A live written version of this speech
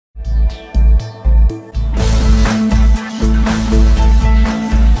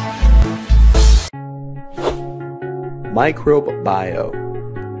Microbio.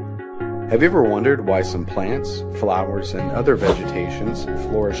 Have you ever wondered why some plants, flowers, and other vegetations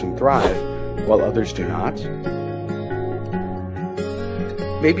flourish and thrive while others do not?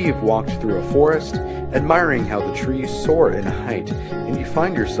 Maybe you've walked through a forest, admiring how the trees soar in height, and you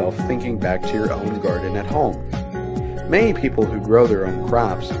find yourself thinking back to your own garden at home. Many people who grow their own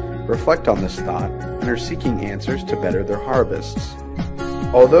crops reflect on this thought and are seeking answers to better their harvests.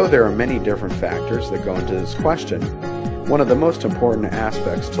 Although there are many different factors that go into this question, one of the most important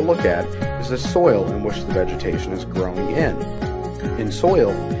aspects to look at is the soil in which the vegetation is growing in. In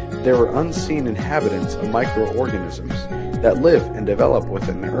soil, there are unseen inhabitants of microorganisms that live and develop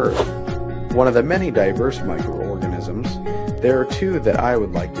within the earth. One of the many diverse microorganisms, there are two that I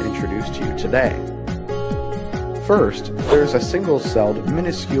would like to introduce to you today. First, there is a single-celled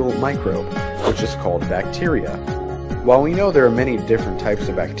minuscule microbe, which is called bacteria. While we know there are many different types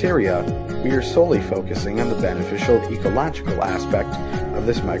of bacteria, we are solely focusing on the beneficial ecological aspect of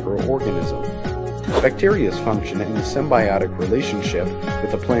this microorganism. Bacteria's function in the symbiotic relationship with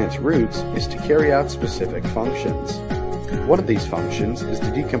the plant's roots is to carry out specific functions. One of these functions is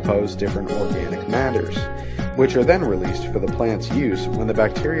to decompose different organic matters, which are then released for the plant's use when the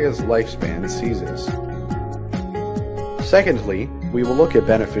bacteria's lifespan ceases. Secondly, we will look at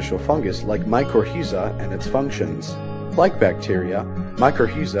beneficial fungus like mycorrhiza and its functions. Like bacteria,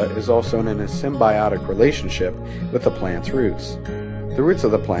 mycorrhiza is also in a symbiotic relationship with the plant's roots. The roots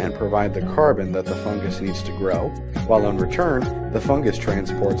of the plant provide the carbon that the fungus needs to grow, while in return, the fungus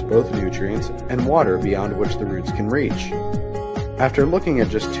transports both nutrients and water beyond which the roots can reach. After looking at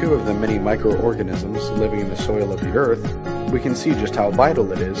just two of the many microorganisms living in the soil of the earth, we can see just how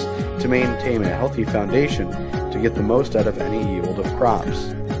vital it is to maintain a healthy foundation to get the most out of any yield of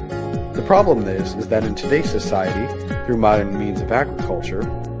crops. The problem is that in today's society, through modern means of agriculture,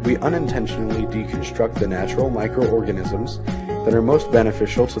 we unintentionally deconstruct the natural microorganisms that are most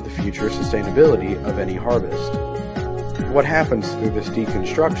beneficial to the future sustainability of any harvest. What happens through this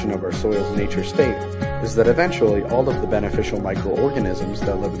deconstruction of our soil's nature state is that eventually all of the beneficial microorganisms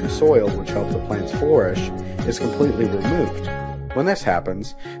that live in the soil which help the plants flourish is completely removed. When this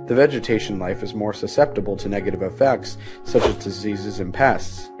happens, the vegetation life is more susceptible to negative effects such as diseases and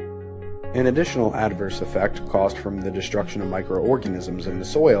pests. An additional adverse effect caused from the destruction of microorganisms in the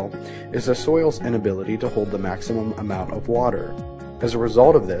soil is the soil's inability to hold the maximum amount of water. As a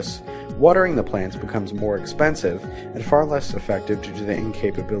result of this, watering the plants becomes more expensive and far less effective due to the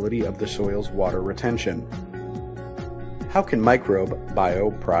incapability of the soil's water retention. How can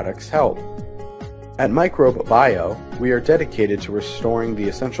Microbebio products help? At Microbebio, we are dedicated to restoring the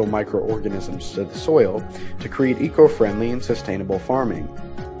essential microorganisms to the soil to create eco-friendly and sustainable farming.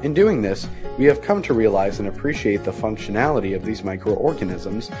 In doing this, we have come to realize and appreciate the functionality of these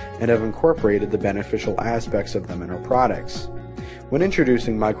microorganisms and have incorporated the beneficial aspects of them in our products. When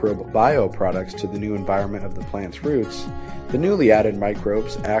introducing Microbebio products to the new environment of the plant's roots, the newly added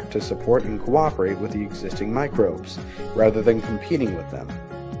microbes act to support and cooperate with the existing microbes, rather than competing with them.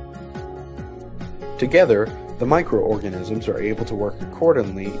 Together, the microorganisms are able to work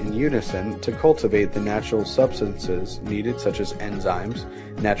accordingly in unison to cultivate the natural substances needed such as enzymes,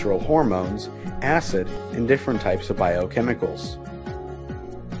 natural hormones, acid, and different types of biochemicals.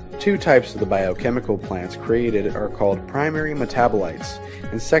 Two types of the biochemical plants created are called primary metabolites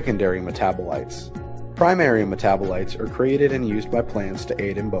and secondary metabolites. Primary metabolites are created and used by plants to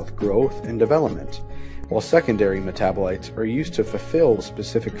aid in both growth and development, while secondary metabolites are used to fulfill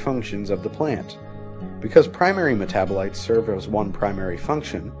specific functions of the plant. Because primary metabolites serve as one primary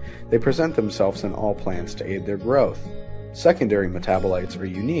function, they present themselves in all plants to aid their growth. Secondary metabolites are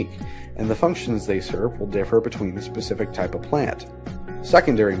unique, and the functions they serve will differ between a specific type of plant.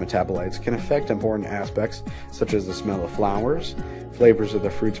 Secondary metabolites can affect important aspects such as the smell of flowers, flavors of the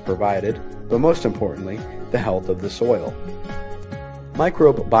fruits provided, but most importantly, the health of the soil.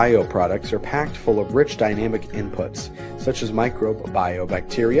 Microbebio products are packed full of rich dynamic inputs, such as microbio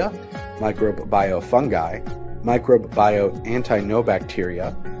bacteria, microbio fungi, microbio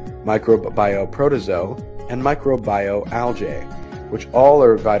antinobacteria, microbio protozoa, and microbio algae, which all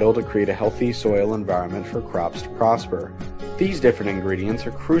are vital to create a healthy soil environment for crops to prosper. These different ingredients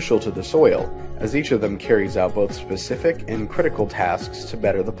are crucial to the soil, as each of them carries out both specific and critical tasks to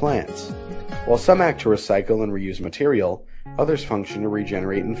better the plants. While some act to recycle and reuse material, others function to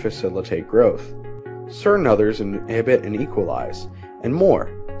regenerate and facilitate growth. Certain others inhibit and equalize, and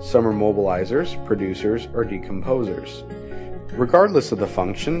more. Some are mobilizers, producers, or decomposers. Regardless of the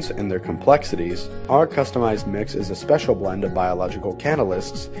functions and their complexities, our customized mix is a special blend of biological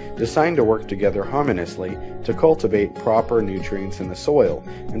catalysts designed to work together harmoniously to cultivate proper nutrients in the soil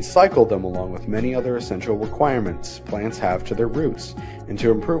and cycle them along with many other essential requirements plants have to their roots, and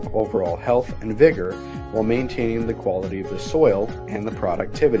to improve overall health and vigor while maintaining the quality of the soil and the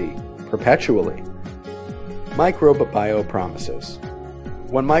productivity perpetually. Microbebio promises.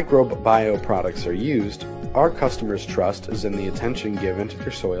 When Microbebio products are used, our customers' trust is in the attention given to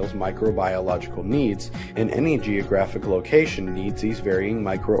their soil's microbiological needs, and any geographic location needs these varying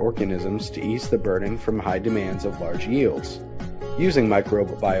microorganisms to ease the burden from high demands of large yields. Using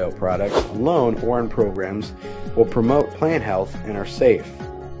Microbebio products alone or in programs will promote plant health and are safe.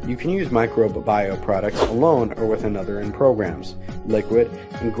 You can use Microbebio products alone or with another in programs, liquid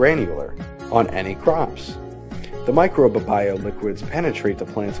and granular, on any crops. The Microbebio liquids penetrate the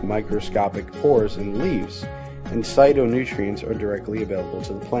plant's microscopic pores and leaves, and phytonutrients are directly available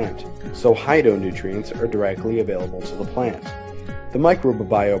to the plant, so phytonutrients are directly available to the plant. The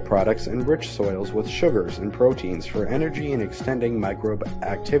Microbebio products enrich soils with sugars and proteins for energy and extending microbe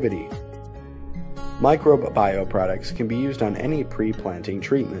activity. Microbebio products can be used on any pre-planting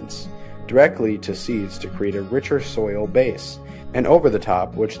treatments, directly to seeds to create a richer soil base, and over the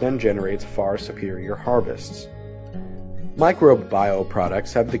top, which then generates far superior harvests. Microbebio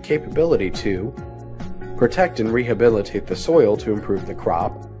products have the capability to protect and rehabilitate the soil to improve the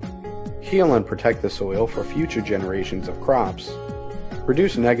crop, heal and protect the soil for future generations of crops,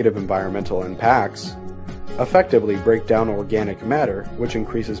 reduce negative environmental impacts, effectively break down organic matter, which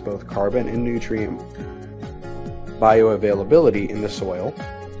increases both carbon and nutrient bioavailability in the soil,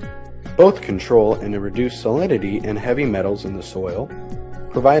 both control and reduce salinity and heavy metals in the soil,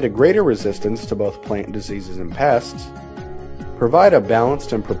 provide a greater resistance to both plant diseases and pests, provide a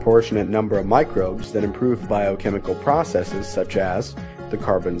balanced and proportionate number of microbes that improve biochemical processes such as the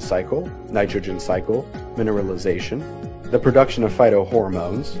carbon cycle, nitrogen cycle, mineralization, the production of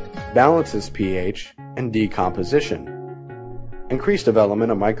phytohormones, balances pH, and decomposition. Increase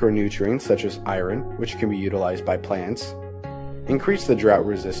development of micronutrients such as iron, which can be utilized by plants. Increase the drought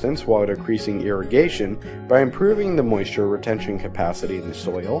resistance while decreasing irrigation by improving the moisture retention capacity in the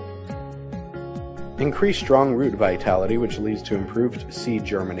soil. Increase strong root vitality, which leads to improved seed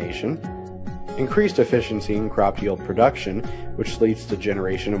germination. Increased efficiency in crop yield production, which leads to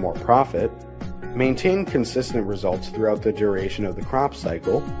generation of more profit. Maintain consistent results throughout the duration of the crop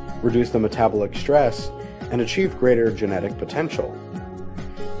cycle, reduce the metabolic stress, and achieve greater genetic potential.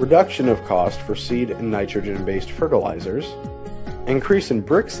 Reduction of cost for seed and nitrogen-based fertilizers. Increase in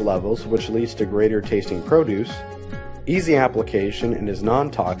Brix levels, which leads to greater tasting produce. Easy application and is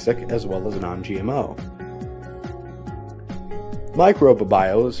non-toxic as well as non-GMO.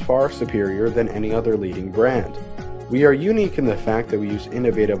 Microbebio is far superior than any other leading brand. We are unique in the fact that we use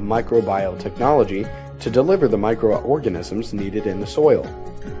innovative microbial technology to deliver the microorganisms needed in the soil.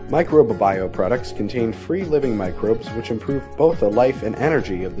 Microbebio products contain free-living microbes which improve both the life and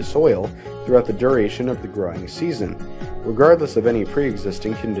energy of the soil throughout the duration of the growing season, regardless of any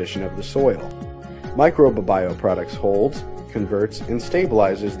pre-existing condition of the soil. Microbebio products holds, converts, and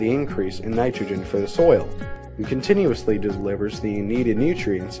stabilizes the increase in nitrogen for the soil, and continuously delivers the needed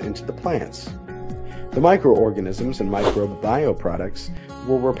nutrients into the plants. The microorganisms in Microbebio products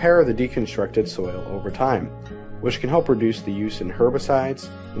will repair the deconstructed soil over time, which can help reduce the use in herbicides,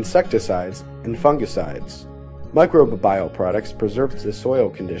 insecticides, and fungicides. Microbebio products preserves the soil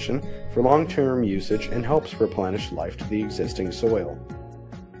condition for long-term usage and helps replenish life to the existing soil.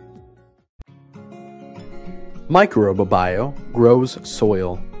 Microbebio grows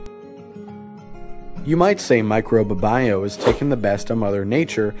soil. You might say Microbebio has taken the best of Mother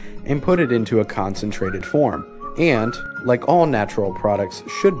Nature and put it into a concentrated form, and, like all natural products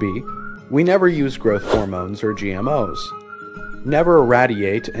should be, we never use growth hormones or GMOs. Never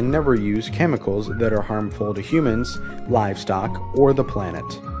irradiate and never use chemicals that are harmful to humans, livestock, or the planet.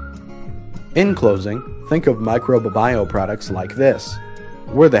 In closing, think of Microbebio products like this.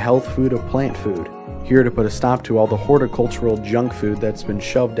 We're the health food of plant food, here to put a stop to all the horticultural junk food that's been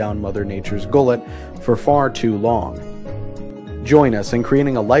shoved down Mother Nature's gullet for far too long. Join us in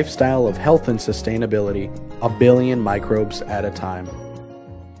creating a lifestyle of health and sustainability, 1 billion microbes at a time.